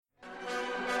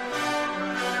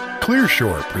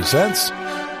Clearshore presents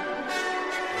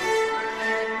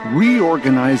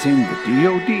Reorganizing the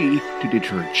DoD to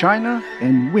deter China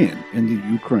and win in the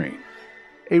Ukraine.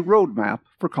 A Roadmap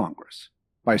for Congress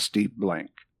by Steve Blank.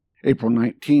 April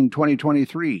 19,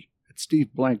 2023 at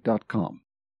steveblank.com.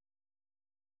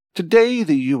 Today,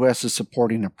 the U.S. is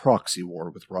supporting a proxy war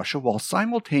with Russia while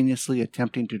simultaneously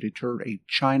attempting to deter a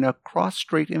China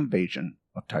cross-strait invasion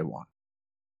of Taiwan.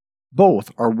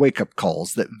 Both are wake-up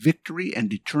calls that victory and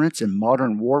deterrence in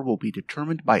modern war will be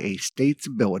determined by a state's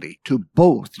ability to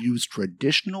both use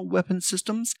traditional weapon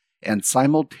systems and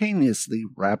simultaneously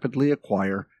rapidly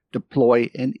acquire, deploy,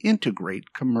 and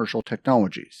integrate commercial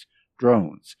technologies,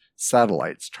 drones,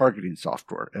 satellites, targeting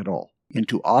software, et al.,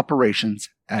 into operations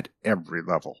at every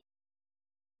level.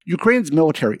 Ukraine's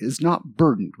military is not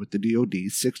burdened with the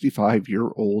DoD's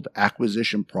 65-year-old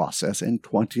acquisition process and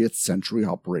 20th century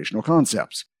operational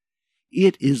concepts.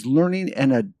 It is learning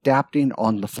and adapting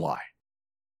on the fly.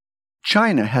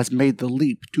 China has made the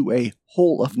leap to a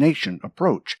whole-of-nation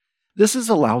approach. This has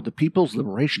allowed the People's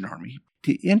Liberation Army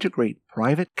to integrate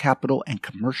private capital and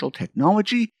commercial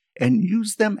technology and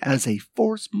use them as a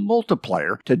force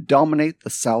multiplier to dominate the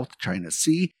South China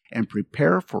Sea and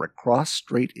prepare for a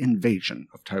cross-strait invasion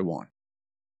of Taiwan.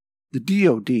 The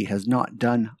DoD has not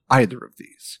done either of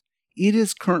these. It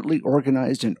is currently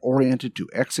organized and oriented to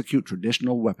execute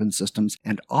traditional weapon systems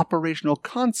and operational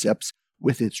concepts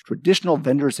with its traditional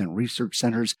vendors and research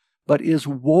centers, but is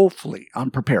woefully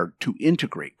unprepared to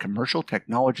integrate commercial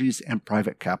technologies and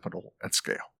private capital at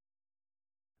scale.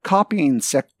 Copying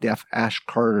SecDef Ash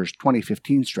Carter's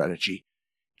 2015 strategy,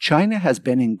 China has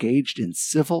been engaged in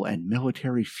civil and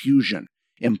military fusion,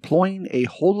 employing a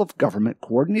whole-of-government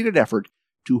coordinated effort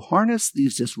to harness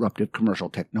these disruptive commercial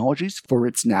technologies for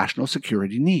its national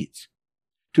security needs.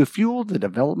 To fuel the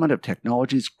development of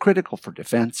technologies critical for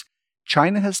defense,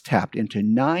 China has tapped into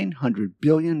 $900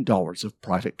 billion of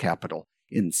private capital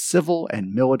in civil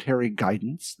and military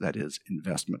guidance, that is,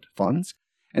 investment funds,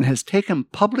 and has taken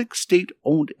public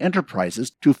state-owned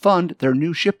enterprises to fund their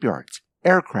new shipyards,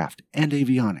 aircraft, and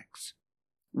avionics.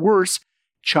 Worse,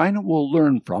 China will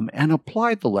learn from and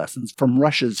apply the lessons from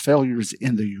Russia's failures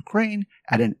in the Ukraine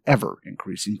at an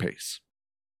ever-increasing pace.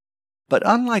 But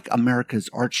unlike America's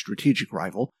arch strategic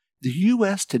rival, the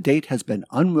U.S. to date has been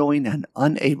unwilling and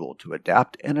unable to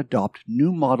adapt and adopt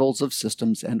new models of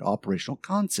systems and operational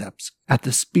concepts at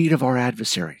the speed of our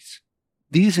adversaries.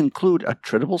 These include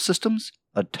attritable systems,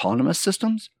 autonomous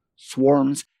systems,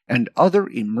 swarms, and other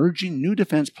emerging new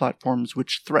defense platforms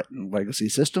which threaten legacy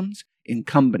systems,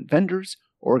 incumbent vendors,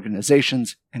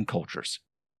 organizations, and cultures.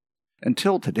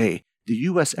 Until today, the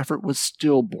U.S. effort was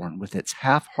stillborn with its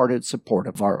half-hearted support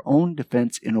of our own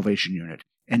Defense Innovation Unit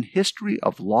and history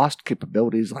of lost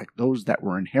capabilities like those that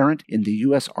were inherent in the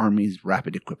U.S. Army's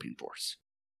Rapid Equipping Force.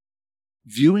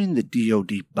 Viewing the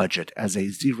DoD budget as a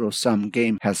zero-sum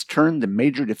game has turned the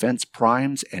major defense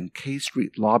primes and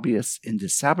K-Street lobbyists into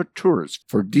saboteurs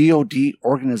for DoD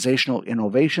organizational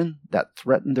innovation that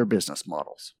threaten their business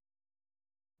models.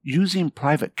 Using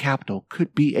private capital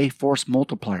could be a force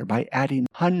multiplier by adding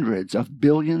hundreds of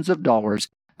billions of dollars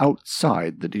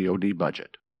outside the DoD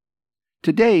budget.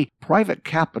 Today, private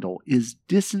capital is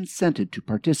disincented to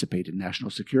participate in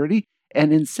national security,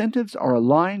 and incentives are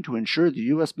aligned to ensure the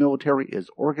U.S. military is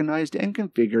organized and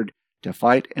configured to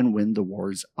fight and win the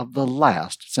wars of the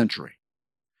last century.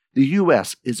 The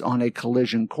U.S. is on a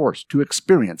collision course to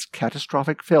experience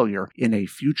catastrophic failure in a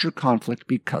future conflict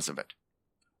because of it.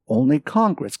 Only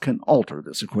Congress can alter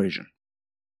this equation.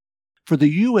 For the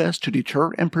U.S. to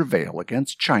deter and prevail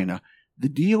against China, the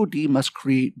DoD must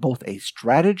create both a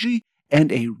strategy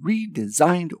and a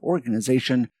redesigned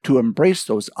organization to embrace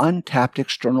those untapped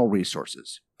external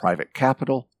resources, private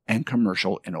capital, and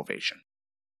commercial innovation.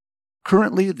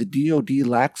 Currently, the DoD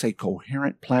lacks a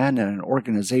coherent plan and an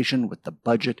organization with the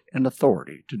budget and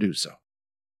authority to do so.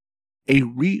 A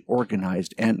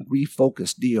reorganized and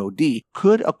refocused DoD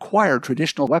could acquire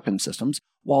traditional weapon systems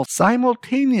while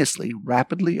simultaneously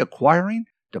rapidly acquiring,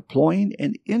 deploying,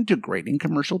 and integrating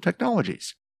commercial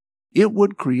technologies. It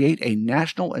would create a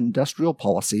national industrial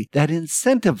policy that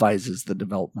incentivizes the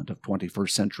development of 21st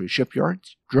century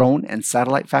shipyards, drone and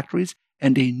satellite factories,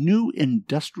 and a new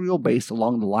industrial base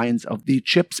along the lines of the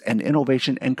CHIPS and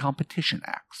Innovation and Competition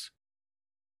Acts.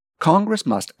 Congress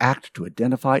must act to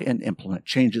identify and implement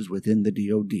changes within the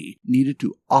DoD needed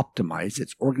to optimize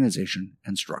its organization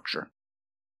and structure.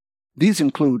 These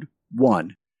include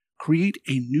 1. Create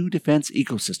a new defense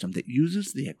ecosystem that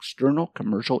uses the external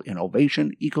commercial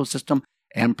innovation ecosystem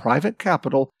and private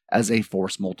capital as a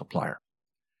force multiplier.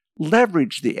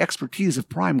 Leverage the expertise of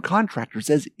prime contractors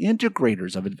as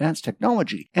integrators of advanced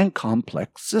technology and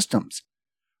complex systems.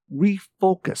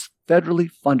 Refocus federally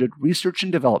funded research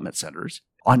and development centers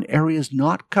on areas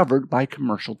not covered by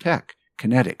commercial tech,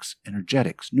 kinetics,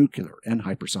 energetics, nuclear, and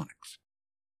hypersonics.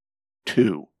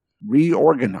 2.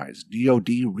 Reorganize DoD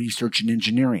research and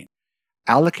engineering.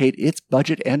 Allocate its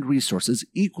budget and resources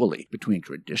equally between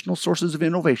traditional sources of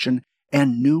innovation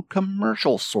and new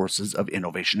commercial sources of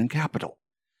innovation and capital.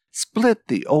 Split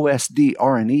the OSD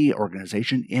R&E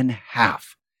organization in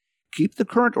half. Keep the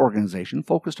current organization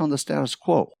focused on the status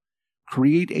quo.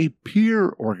 Create a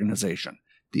peer organization,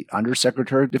 the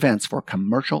Undersecretary of Defense for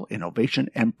Commercial Innovation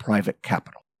and Private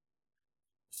Capital.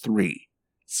 3.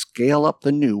 Scale up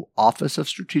the new Office of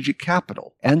Strategic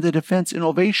Capital and the Defense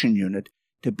Innovation Unit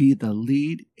to be the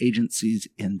lead agencies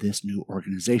in this new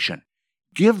organization.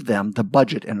 Give them the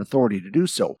budget and authority to do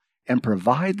so, and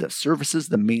provide the services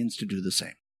the means to do the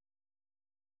same.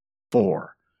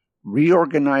 4.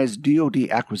 Reorganize DoD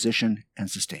acquisition and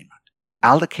sustainment.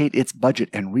 Allocate its budget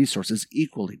and resources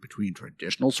equally between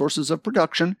traditional sources of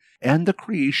production and the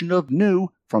creation of new,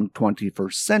 from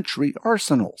 21st century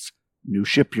arsenals, new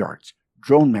shipyards,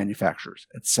 drone manufacturers,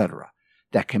 etc.,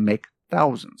 that can make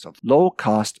thousands of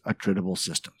low-cost attritable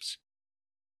systems.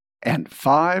 And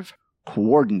 5.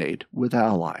 Coordinate with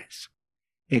allies.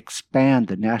 Expand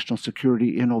the National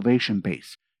Security Innovation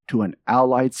Base to an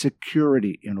Allied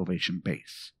Security Innovation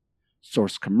Base.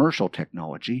 Source commercial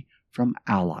technology from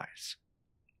allies.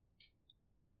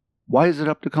 Why is it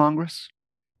up to Congress?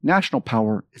 National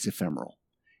power is ephemeral.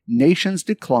 Nations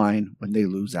decline when they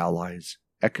lose allies,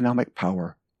 economic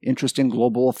power, interest in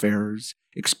global affairs,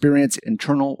 experience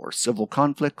internal or civil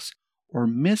conflicts, or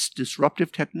miss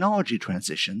disruptive technology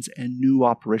transitions and new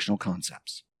operational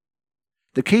concepts.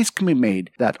 The case can be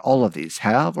made that all of these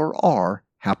have or are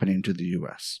happening to the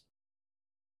U.S.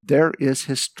 There is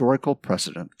historical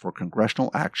precedent for congressional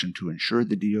action to ensure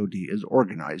the DoD is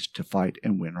organized to fight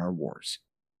and win our wars.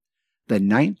 The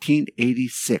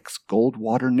 1986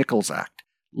 Goldwater-Nichols Act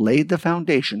laid the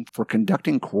foundation for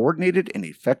conducting coordinated and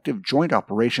effective joint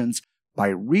operations by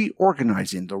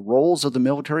reorganizing the roles of the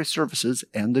military services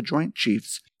and the Joint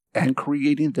Chiefs and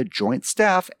creating the Joint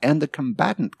Staff and the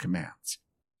combatant commands.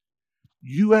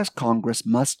 U.S. Congress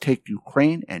must take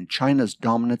Ukraine and China's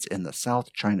dominance in the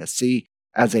South China Sea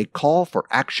as a call for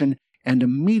action and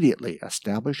immediately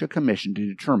establish a commission to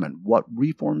determine what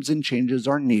reforms and changes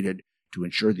are needed to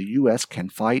ensure the U.S. can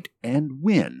fight and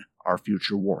win our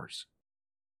future wars.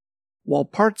 While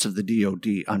parts of the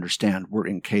DoD understand we're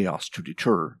in chaos to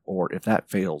deter, or if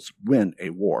that fails, win a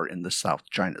war in the South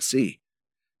China Sea,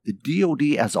 the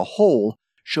DoD as a whole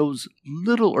shows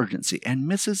little urgency and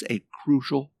misses a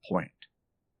crucial point.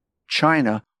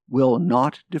 China will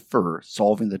not defer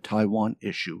solving the Taiwan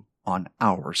issue on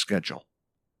our schedule.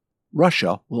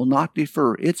 Russia will not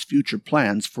defer its future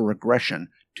plans for aggression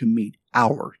to meet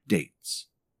our dates.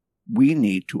 We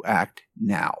need to act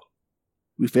now.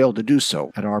 We fail to do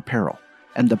so at our peril,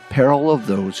 and the peril of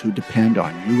those who depend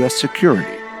on U.S.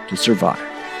 security to survive.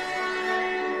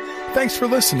 Thanks for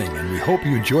listening, and we hope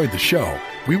you enjoyed the show.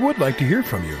 We would like to hear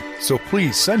from you, so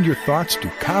please send your thoughts to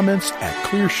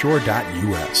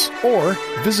comments@clearshore.us or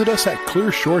visit us at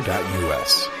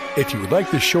clearshore.us. If you would like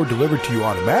this show delivered to you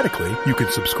automatically, you can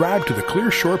subscribe to the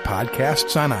Clear Shore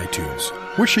podcasts on iTunes.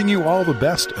 Wishing you all the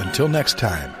best until next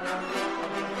time.